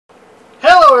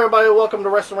everybody, welcome to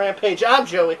Wrestling Rampage. I'm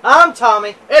Joey. I'm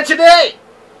Tommy. And today,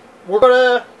 we're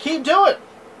going to keep doing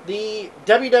the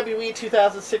WWE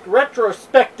 2006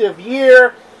 retrospective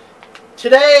year.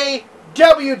 Today,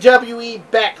 WWE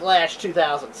Backlash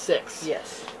 2006.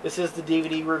 Yes. This is the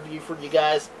DVD review for you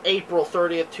guys. April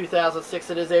 30th,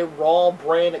 2006. It is a Raw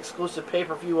brand exclusive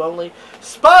pay-per-view only.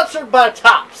 Sponsored by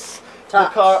Topps. The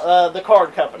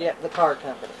card company. Yep, the card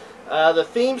company. The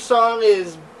theme song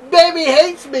is Baby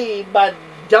Hates Me by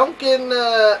Duncan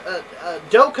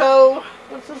Doko.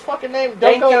 What's his fucking name?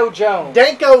 Danko Jones.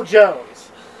 Danko Jones.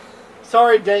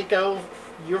 Sorry, Danko.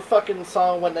 Your fucking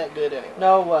song wasn't that good anyway.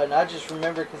 No, it wasn't. I just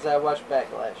remember because I watched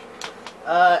Backlash.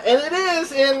 And it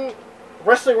is in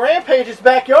Wrestling Rampage's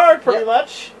backyard, pretty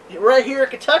much. Right here in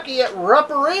Kentucky at Rupp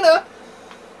Arena.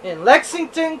 In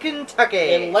Lexington,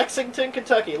 Kentucky. In Lexington,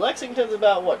 Kentucky. Lexington's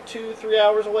about, what, 2-3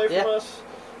 hours away from us?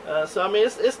 So, I mean,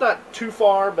 it's not too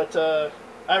far, but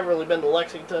I haven't really been to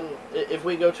Lexington. If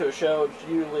we go to a show, it's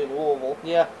usually in Louisville.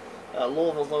 Yeah.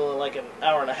 Louisville's only like an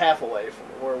hour and a half away from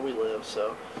where we live,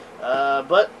 so.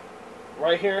 But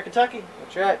right here in Kentucky.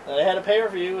 That's right. They had a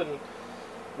pay-per-view, and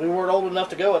we weren't old enough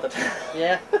to go at the time.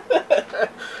 Yeah.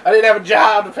 I didn't have a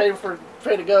job to pay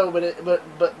to go, but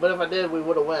if I did, we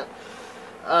would have went.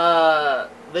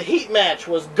 The heat match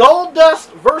was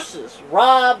Goldust versus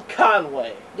Rob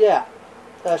Conway. Yeah.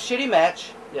 A shitty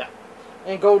match. Yeah.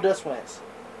 And Goldust wins.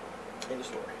 End of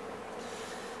story.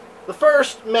 The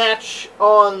first match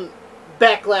on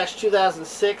Backlash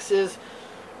 2006 is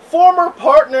former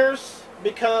partners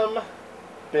become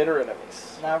bitter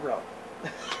enemies. Not wrong.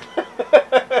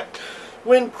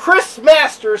 When Chris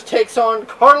Masters takes on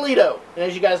Carlito. And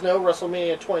as you guys know,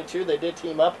 WrestleMania 22, they did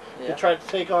team up. Yeah. They tried to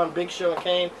take on Big Show and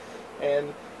Kane.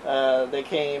 And they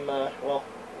came, well,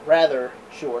 rather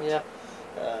short. Yeah.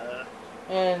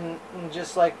 And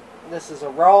just like this is a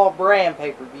Raw brand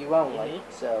pay-per-view only.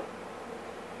 So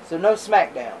no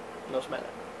SmackDown. No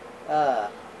SmackDown.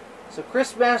 So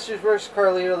Chris Masters versus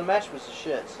Carlito, the match was the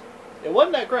shits. It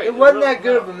wasn't that great. It wasn't that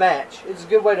good of a match. It's a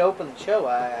good way to open the show.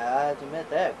 I have to admit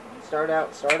that. Start out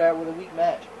with a weak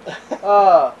match.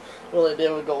 Well, it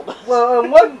did with Goldust. Well,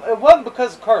 it wasn't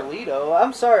because of Carlito.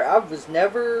 I'm sorry, I was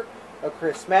never a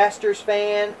Chris Masters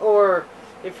fan. Or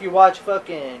if you watch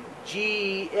fucking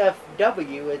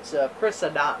GFW, it's Chris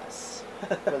Adonis.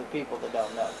 For the people that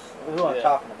don't know who I'm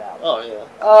talking about. Oh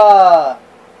yeah.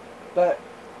 But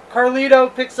Carlito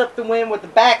picks up the win with the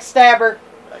backstabber.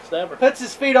 Backstabber. Puts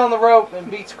his feet on the rope and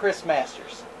beats Chris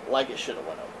Masters. Like it should have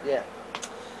went over. Yeah.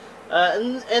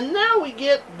 And now we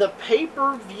get the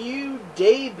pay-per-view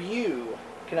debut.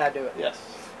 Can I do it? Yes.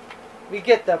 We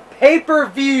get the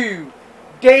pay-per-view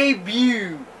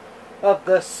debut of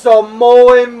the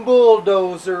Samoan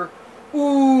Bulldozer,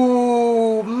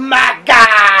 Umaga,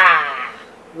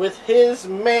 with his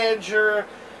manager,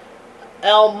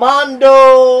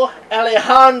 Armando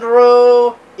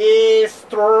Alejandro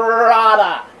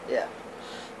Estrada. Yeah.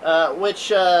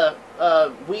 Which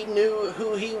we knew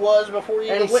who he was before he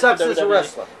and even he went sucks to WWE. as a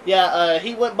wrestler. Yeah,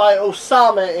 he went by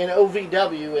Osama in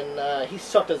OVW, and he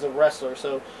sucked as a wrestler.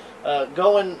 So,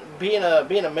 being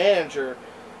a manager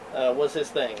was his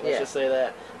thing. Let's just say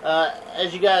that.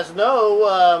 As you guys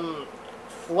know,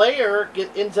 Flair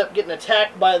ends up getting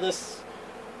attacked by this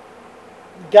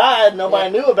guy nobody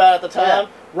knew about at the time. Yeah.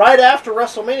 Right after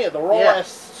WrestleMania, the Raw, as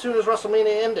soon as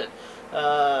WrestleMania ended,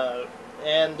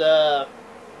 and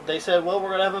they said, "Well,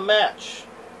 we're gonna have a match: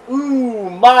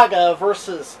 Umaga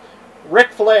versus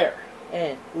Ric Flair."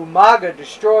 And Umaga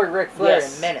destroyed Ric Flair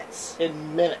in minutes.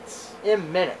 In minutes.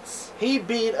 In minutes. He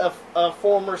beat a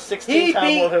former 16-time He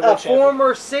World beat Heavyweight a Champion.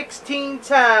 former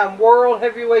 16-time World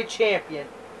Heavyweight Champion,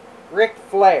 Ric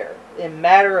Flair, in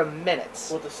matter of minutes.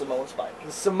 With the Samoan Spike.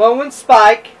 The Samoan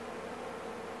Spike.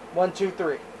 1, 2,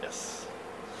 3. Yes.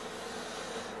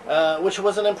 Which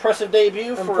was an impressive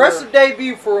debut for... Impressive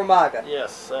debut for Umaga.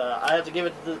 Yes. I have to give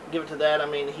it to that. I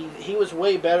mean, he was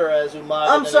way better as Umaga.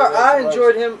 I'm sorry, I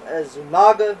enjoyed him as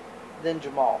Umaga than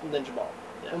Jamal.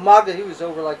 Yeah. Umaga, he was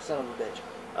over like a son of a bitch.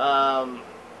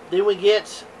 Then we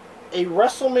get a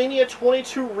WrestleMania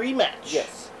 22 rematch.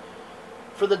 Yes.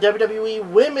 For the WWE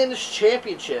Women's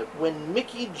Championship, when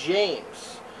Mickie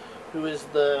James, who is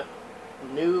the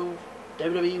new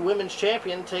WWE Women's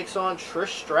Champion, takes on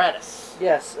Trish Stratus.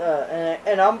 Yes,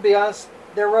 and I'm gonna be honest,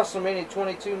 their WrestleMania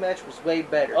 22 match was way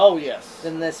better. Oh, yes.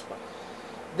 Than this one.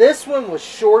 This one was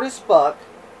short as fuck.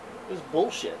 It was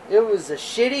bullshit. It was a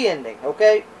shitty ending,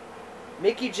 okay?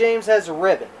 Mickie James has a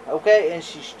ribbon, okay? And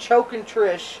she's choking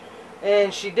Trish,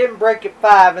 and she didn't break at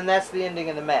 5, and that's the ending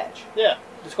of the match. Yeah,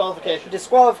 disqualification.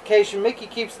 Disqualification. Mickie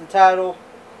keeps the title.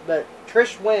 but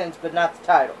Trish wins, but not the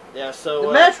title. Yeah, so...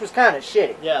 The match was kind of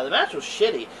shitty. Yeah, the match was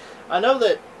shitty. I know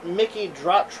that Mickey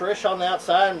dropped Trish on the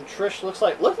outside, and Trish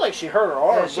looked like she hurt her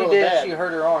arm. Yeah, she really did. bad. She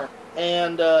hurt her arm.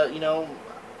 And, you know,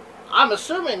 I'm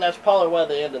assuming that's probably why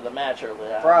they ended the match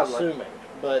early. I'm assuming.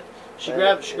 But she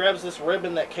grabs this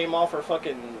ribbon that came off her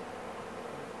fucking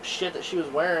shit that she was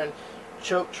wearing,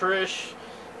 choked Trish,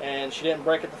 and she didn't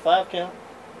break at the 5 count.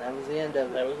 That was the end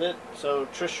of it. That was it. So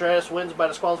Trish Stratus wins by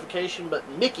disqualification, but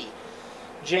Mickie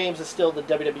James is still the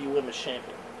WWE Women's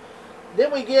Champion.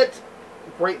 Then we get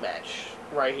a great match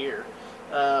right here.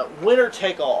 Winner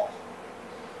take all.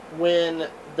 When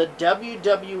the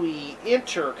WWE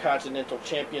Intercontinental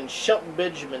Champion Shelton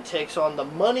Benjamin takes on the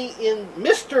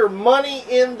Mr. Money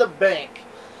in the Bank,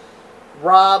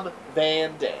 Rob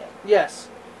Van Dam. Yes.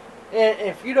 And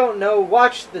if you don't know,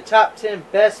 watch the top 10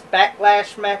 best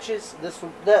Backlash matches.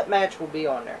 That match will be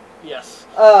on there. Yes.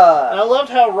 And I loved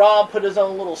how Rob put his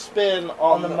own little spin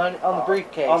on the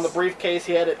briefcase. On the briefcase,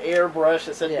 he had an airbrush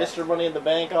that said Mr. Money in the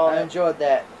Bank on it. I enjoyed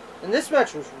that. And this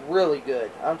match was really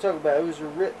good. I'm talking about it was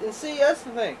and see, that's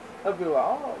the thing. I'll be like,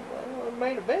 oh, well,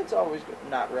 main event's always good.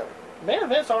 Not really. Main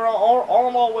events are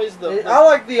always the I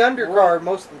like the undercard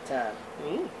most of the time.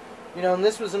 Mm. You know, and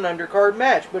this was an undercard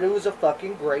match, but it was a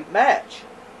fucking great match.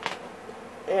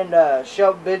 And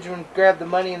Shelton Benjamin grabbed the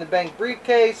Money in the Bank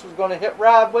briefcase, was going to hit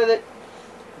Rob with it.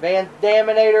 Van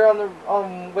Daminator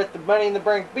with the Money in the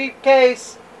Bank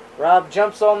briefcase. Rob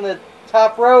jumps on the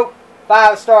top rope.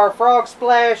 5-star frog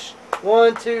splash.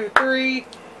 1, 2, 3.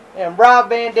 And Rob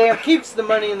Van Dam keeps the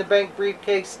Money in the Bank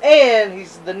briefcase, and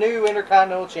he's the new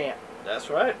Intercontinental Champ. That's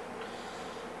right.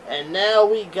 And now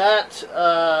we got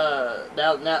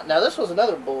now this was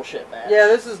another bullshit match. Yeah,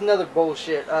 this is another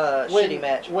bullshit shitty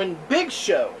match. When Big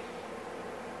Show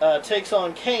takes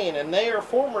on Kane, and they are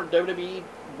former WWE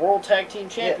World Tag Team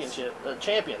Championship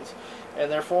champions,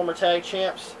 and they're former tag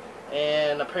champs.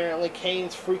 And apparently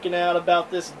Kane's freaking out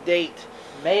about this date,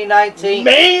 May 19th.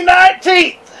 May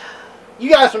 19th. You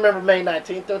guys remember May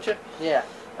 19th, don't you? Yeah.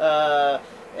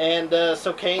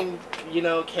 So Kane,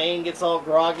 Kane gets all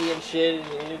groggy and shit.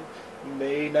 And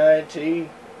May 19th.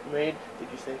 Did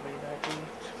you say May 19th?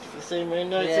 Did you say May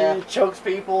 19th? Yeah. Chokes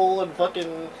people and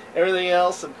fucking everything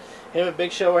else. And him and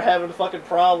Big Show are having fucking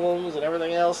problems and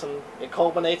everything else. And it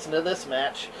culminates into this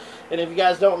match. And if you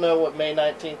guys don't know what May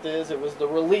 19th is, it was the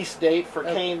release date for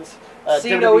Kane's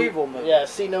See No Evil movie. Yeah,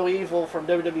 See No Evil from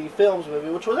WWE Films movie,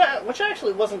 which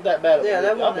actually wasn't that bad of a movie. Yeah,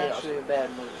 that wasn't actually a bad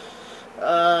movie.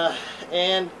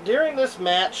 And during this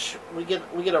match, we get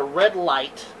a red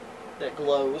light that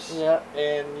glows. Yeah.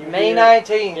 And May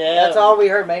 19th. Yeah. That's all we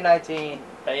heard. May 19th.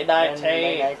 May 19th.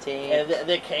 May 19th. And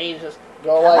the Kane just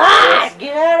go like this.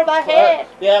 Get out of my head!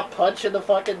 Yeah, punching the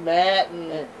fucking mat and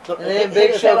then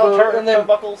Big Show goes, and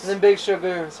turnbuckles. then Big Show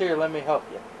goes, here, let me help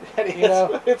you. You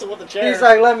know, it's with the chair. He's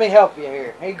like, let me help you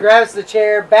here. He grabs the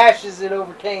chair, bashes it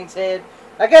over Kane's head.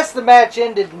 I guess the match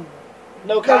ended.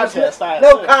 No contest.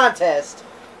 No contest.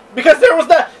 Because there was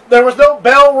no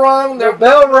bell rung.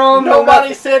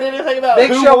 Nobody said anything about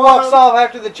Big who Show won. walks off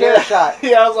after the chair shot.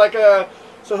 Yeah, I was like,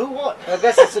 so who won? I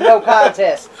guess it's a no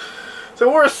contest.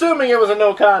 So we're assuming it was a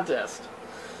no contest.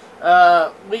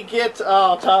 We get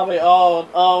Tommy.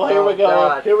 Here we go.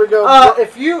 God. Here we go.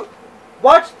 If you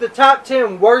watch the top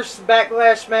 10 worst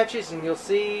Backlash matches, and you'll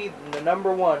see the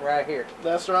number 1 right here.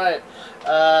 That's right.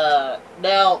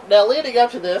 Now leading up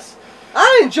to this,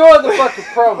 I enjoy the fucking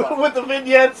promo with the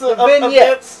vignettes.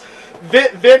 Vince.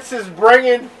 Vince is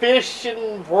bringing fish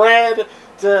and bread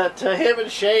to him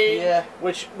and Shane. Yeah.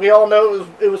 Which we all know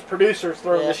it was producers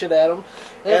throwing the shit at him.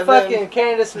 And fucking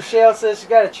Candice Michelle says she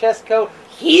got a chest coat.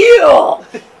 Heel!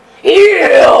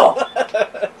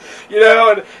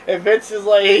 And Vince is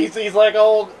like, he's like,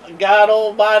 oh, God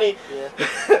almighty.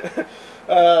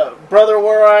 Yeah. Brother,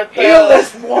 where art thou? Heal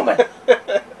this woman!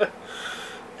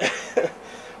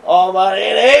 Almighty,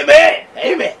 and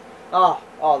amen! Oh,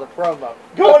 the promo.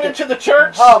 Going into the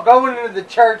church? Going into the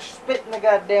church, spitting the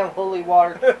goddamn holy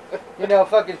water.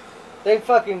 They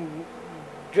fucking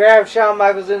drive Shawn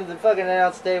Michaels into the fucking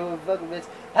announce table with fucking Vince.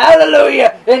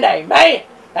 Hallelujah and amen!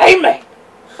 Amen!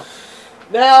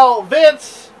 Now,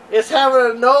 Vince is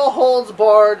having a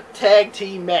no-holds-barred tag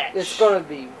team match. It's going to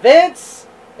be Vince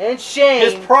and Shane.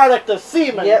 His product of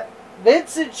semen. Yep.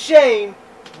 Vince and Shane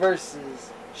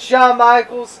versus Shawn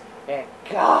Michaels and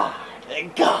God.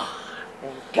 And God.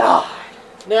 And God.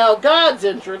 Now, God's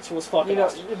entrance was fucking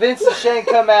awesome. Vince and Shane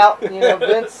come out.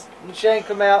 Vince and Shane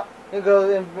come out and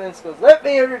Vince goes, let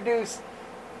me introduce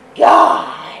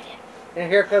God.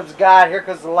 And here comes God. Here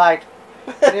comes the light.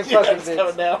 And then fucking Vince.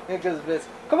 Coming down. Here comes Vince.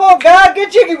 Come on, God,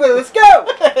 get jiggy with it. Let's go.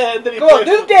 Come on,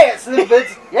 do the dance. And then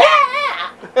Vince,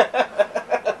 yeah.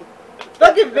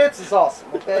 Fucking Vince is awesome,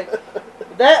 okay?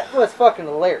 That was fucking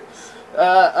hilarious.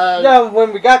 No,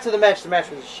 when we got to the match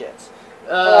was a shits.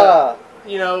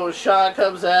 You know, Shawn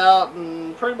comes out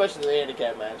and pretty much the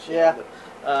handicap match. Yeah.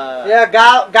 Know,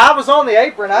 Guy was on the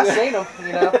apron. I seen him,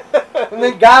 you know. And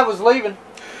then Guy was leaving.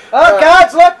 Oh,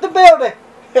 God's left the building.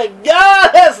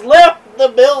 God has left the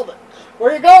building.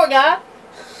 Where you going, Guy?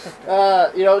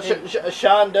 You know,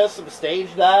 Shawn does some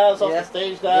stage dives off the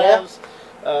stage dives.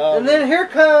 Yeah. And then here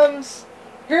comes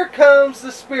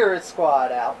the Spirit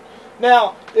Squad out.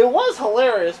 Now, it was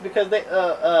hilarious because they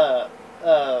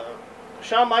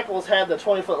Shawn Michaels had the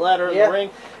 20-foot ladder in the ring,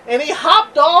 and he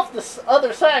hopped off the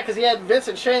other side because he had Vince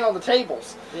and Shane on the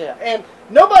tables. Yeah. And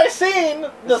nobody seen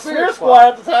the Spirit Squad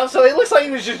at the time, so it looks like he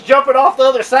was just jumping off the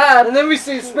other side. And then we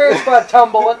see the Spirit Squad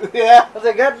tumbling. Yeah. I was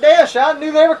like, God damn, Shawn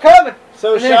knew they were coming.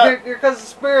 So and then here comes the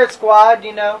Spirit Squad,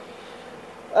 you know.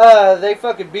 They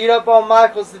fucking beat up on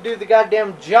Michaels to do the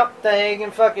goddamn jump thing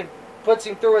and fucking puts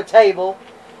him through a table.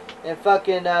 And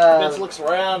fucking Vince looks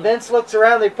around.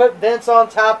 They put Vince on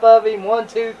top of him. 1,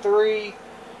 2, 3.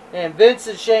 And Vince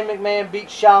and Shane McMahon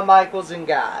beat Shawn Michaels and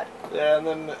God. Yeah, and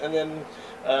then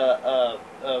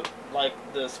like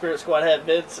the Spirit Squad had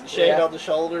Vince and Shane on the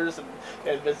shoulders, and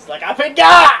Vince is like, I beat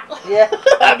God! Yeah.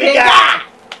 I beat God!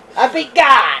 I beat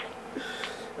God!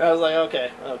 And I was like,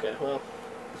 okay, well,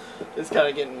 it's kind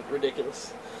of getting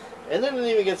ridiculous. And then it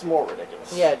even gets more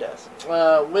ridiculous. Yeah, it does.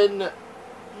 When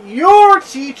your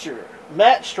teacher,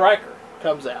 Matt Stryker,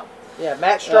 comes out. Yeah,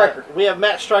 Matt Stryker. We have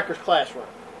Matt Stryker's classroom.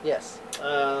 Yes.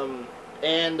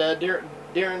 And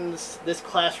during this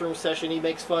classroom session, he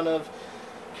makes fun of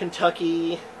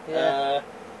Kentucky. Yeah.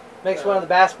 Makes fun of the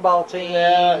basketball team.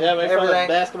 Yeah, makes fun of the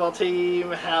basketball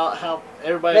team. How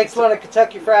everybody makes fun of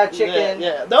Kentucky Fried Chicken.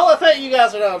 Yeah. The only thing you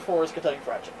guys are known for is Kentucky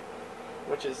Fried Chicken,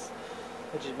 which is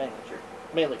mainly true.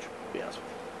 Mainly true, to be honest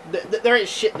with you. There ain't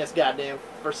shit in this goddamn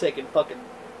forsaken fucking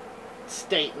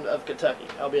state of Kentucky.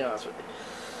 I'll be honest with you.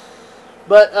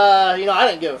 But you know, I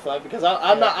didn't give a fuck because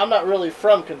I'm not really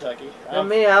from Kentucky. I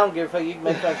don't give a fuck. You can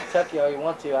make fun of Kentucky all you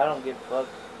want to. I don't give a fuck.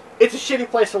 It's a shitty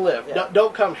place to live. Yeah.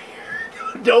 Don't come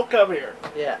here. Don't come here.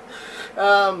 Yeah.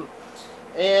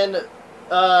 And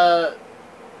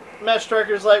Matt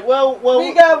Stryker's like, well,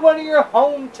 we got one of your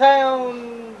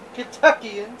hometown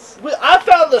Kentuckians. I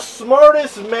found the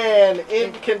smartest man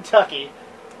in Kentucky,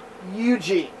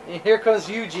 Eugene. And here comes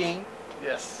Eugene.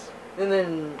 Yes. And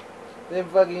then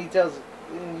fucking he tells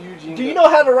Eugene. Do you know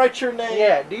how to write your name?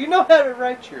 Yeah. Do you know how to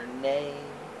write your name?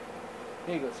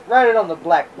 He goes, write it on the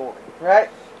blackboard, right?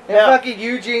 And fucking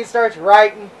Eugene starts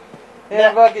writing.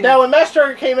 Now, when Matt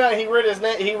Stryker came out, he wrote his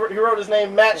name. He wrote his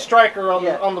name, Matt Stryker,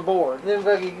 on the board. Then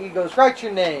fucking he goes, write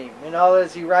your name, and all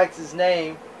this he writes his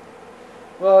name.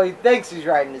 Well, he thinks he's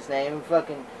writing his name. And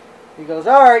fucking, he goes,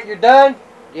 all right, you're done.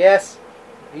 Yes.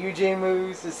 Eugene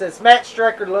moves. It says Matt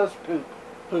Stryker loves poop.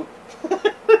 Poop.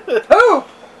 Poop.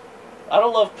 I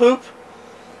don't love poop.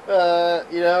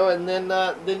 You know, and then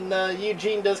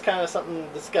Eugene does kind of something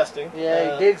disgusting.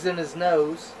 Yeah, he digs in his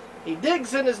nose. He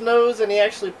digs in his nose and he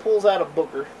actually pulls out a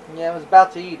booger. Yeah, I was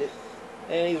about to eat it.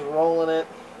 And he's rolling it.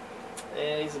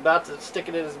 And he's about to stick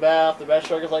it in his mouth. The Matt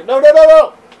Stryker's like, no.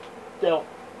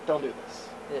 Don't do this.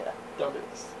 Yeah. Don't do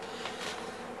this.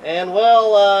 And,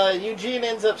 well, Eugene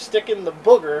ends up sticking the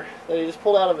booger that he just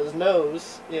pulled out of his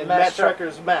nose in Matt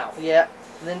Stryker's mouth. Yeah.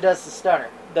 And then does the stunner.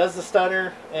 And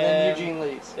then Eugene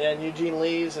leaves. And Eugene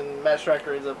leaves, and Matt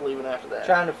Stryker ends up leaving after that.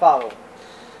 Trying to follow him.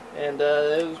 And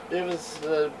it was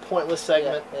a pointless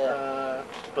segment. Yeah.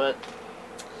 But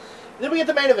then we get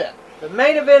the main event. The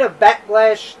main event of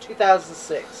Backlash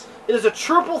 2006. It is a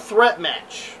triple threat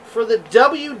match for the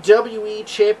WWE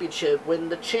Championship when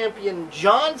the champion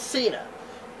John Cena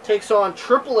takes on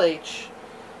Triple H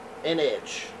and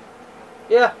Edge.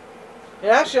 Yeah.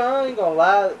 And actually, I ain't gonna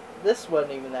lie, this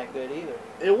wasn't even that good either.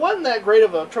 It wasn't that great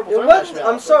of a triple threat match.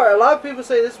 I'm sorry, a lot of people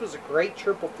say this was a great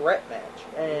triple threat match.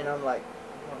 And I'm like,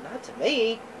 well, not to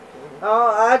me.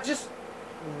 I just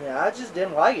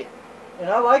didn't like it. And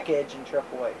I like Edge and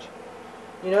Triple H.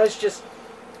 You know, it's just,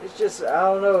 I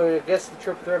don't know, I guess the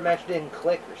triple threat match didn't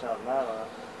click or something, I don't know.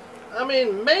 I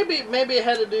mean, maybe it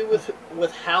had to do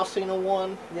with how Cena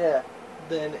won. Yeah.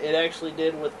 Than it actually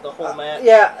did with the whole match.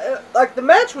 Yeah, like the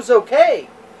match was okay.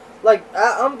 Like,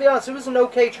 I'm gonna be honest, it was an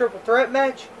okay triple threat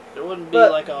match. It wouldn't be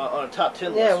like on a top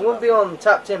 10 list. Yeah, it wouldn't be on the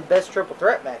top 10 best triple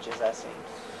threat matches I've seen.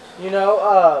 You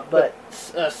know, but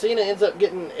Cena ends up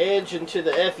getting Edge into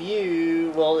the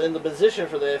FU, well, in the position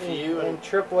for the FU. And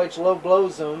Triple H low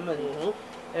blows him,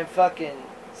 and fucking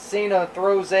Cena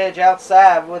throws Edge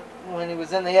outside when he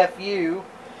was in the FU,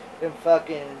 and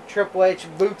fucking Triple H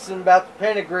boots him about the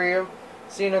pentagram.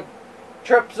 Cena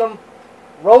trips him,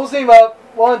 rolls him up,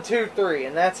 1, 2, 3,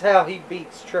 and that's how he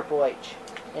beats Triple H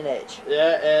and Edge.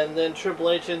 Yeah, and then Triple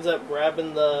H ends up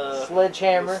grabbing the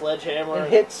sledgehammer,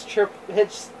 and hits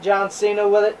John Cena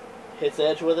with it. Hits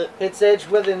Edge with it. Hits Edge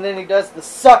with it, and then he does the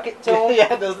suck it to him.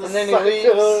 Yeah, does the and then suck he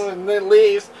it to him, and then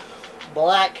leaves.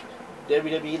 Black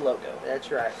WWE logo.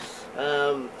 That's right.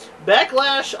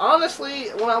 Backlash, honestly,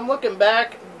 when I'm looking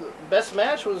back, the best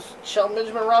match was Shelton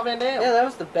Benjamin and Rob Van Dam. Yeah, that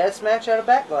was the best match out of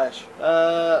Backlash.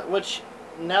 Which,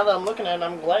 now that I'm looking at it,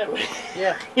 I'm glad we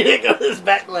yeah. you didn't go to this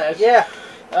Backlash. Yeah.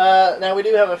 Now we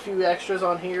do have a few extras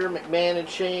on here. McMahon and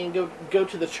Shane go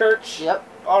to the church. Yep.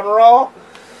 On Raw.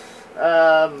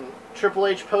 Triple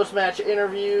H post-match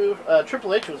interview.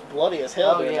 Triple H was bloody as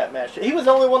hell during that match. He was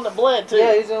the only one that bled, too.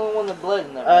 Yeah, he's the only one that bled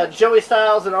in that match. Joey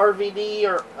Styles and RVD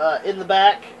are in the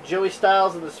back. Joey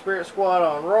Styles and the Spirit Squad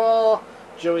on Raw.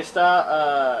 Joey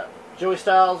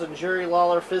Styles and Jerry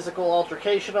Lawler physical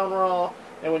altercation on Raw.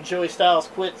 And when Joey Styles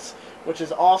quits, which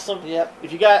is awesome. Yep.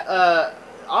 If you got,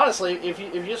 honestly, if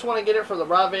you just want to get it for the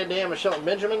Rob Van Dam and Shelton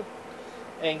Benjamin,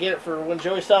 and get it for when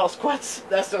Joey Styles quits,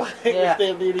 that's the only thing this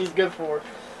damn dude he's good for.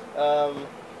 Yeah,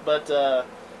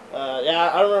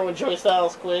 I remember when Joey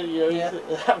Styles quit. You know,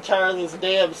 I'm tired of this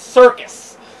damn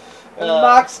circus. He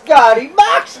mocks God. He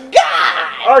mocks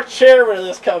God. Our chairman of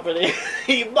this company,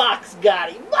 he mocks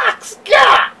God. He mocks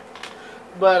God.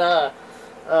 But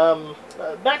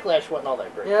Backlash wasn't all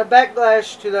that great. Yeah,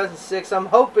 Backlash 2006. I'm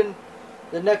hoping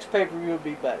the next pay-per-view will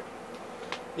be better.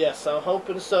 Yes, I'm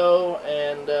hoping so,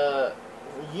 and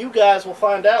you guys will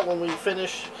find out when we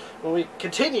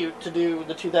continue to do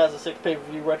the 2006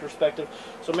 pay-per-view retrospective.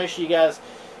 So make sure you guys,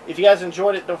 if you guys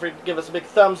enjoyed it, don't forget to give us a big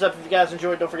thumbs up. If you guys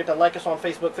enjoyed it, don't forget to like us on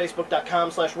Facebook,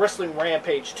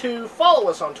 facebook.com/WrestlingRampage2. Follow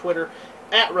us on Twitter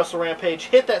 @WrestleRampage.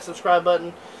 Hit that subscribe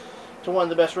button to one of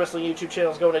the best wrestling YouTube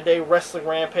channels going today, Wrestling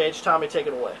Rampage. Tommy, take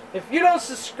it away. If you don't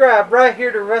subscribe right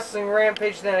here to Wrestling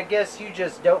Rampage, then I guess you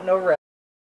just don't know wrestling.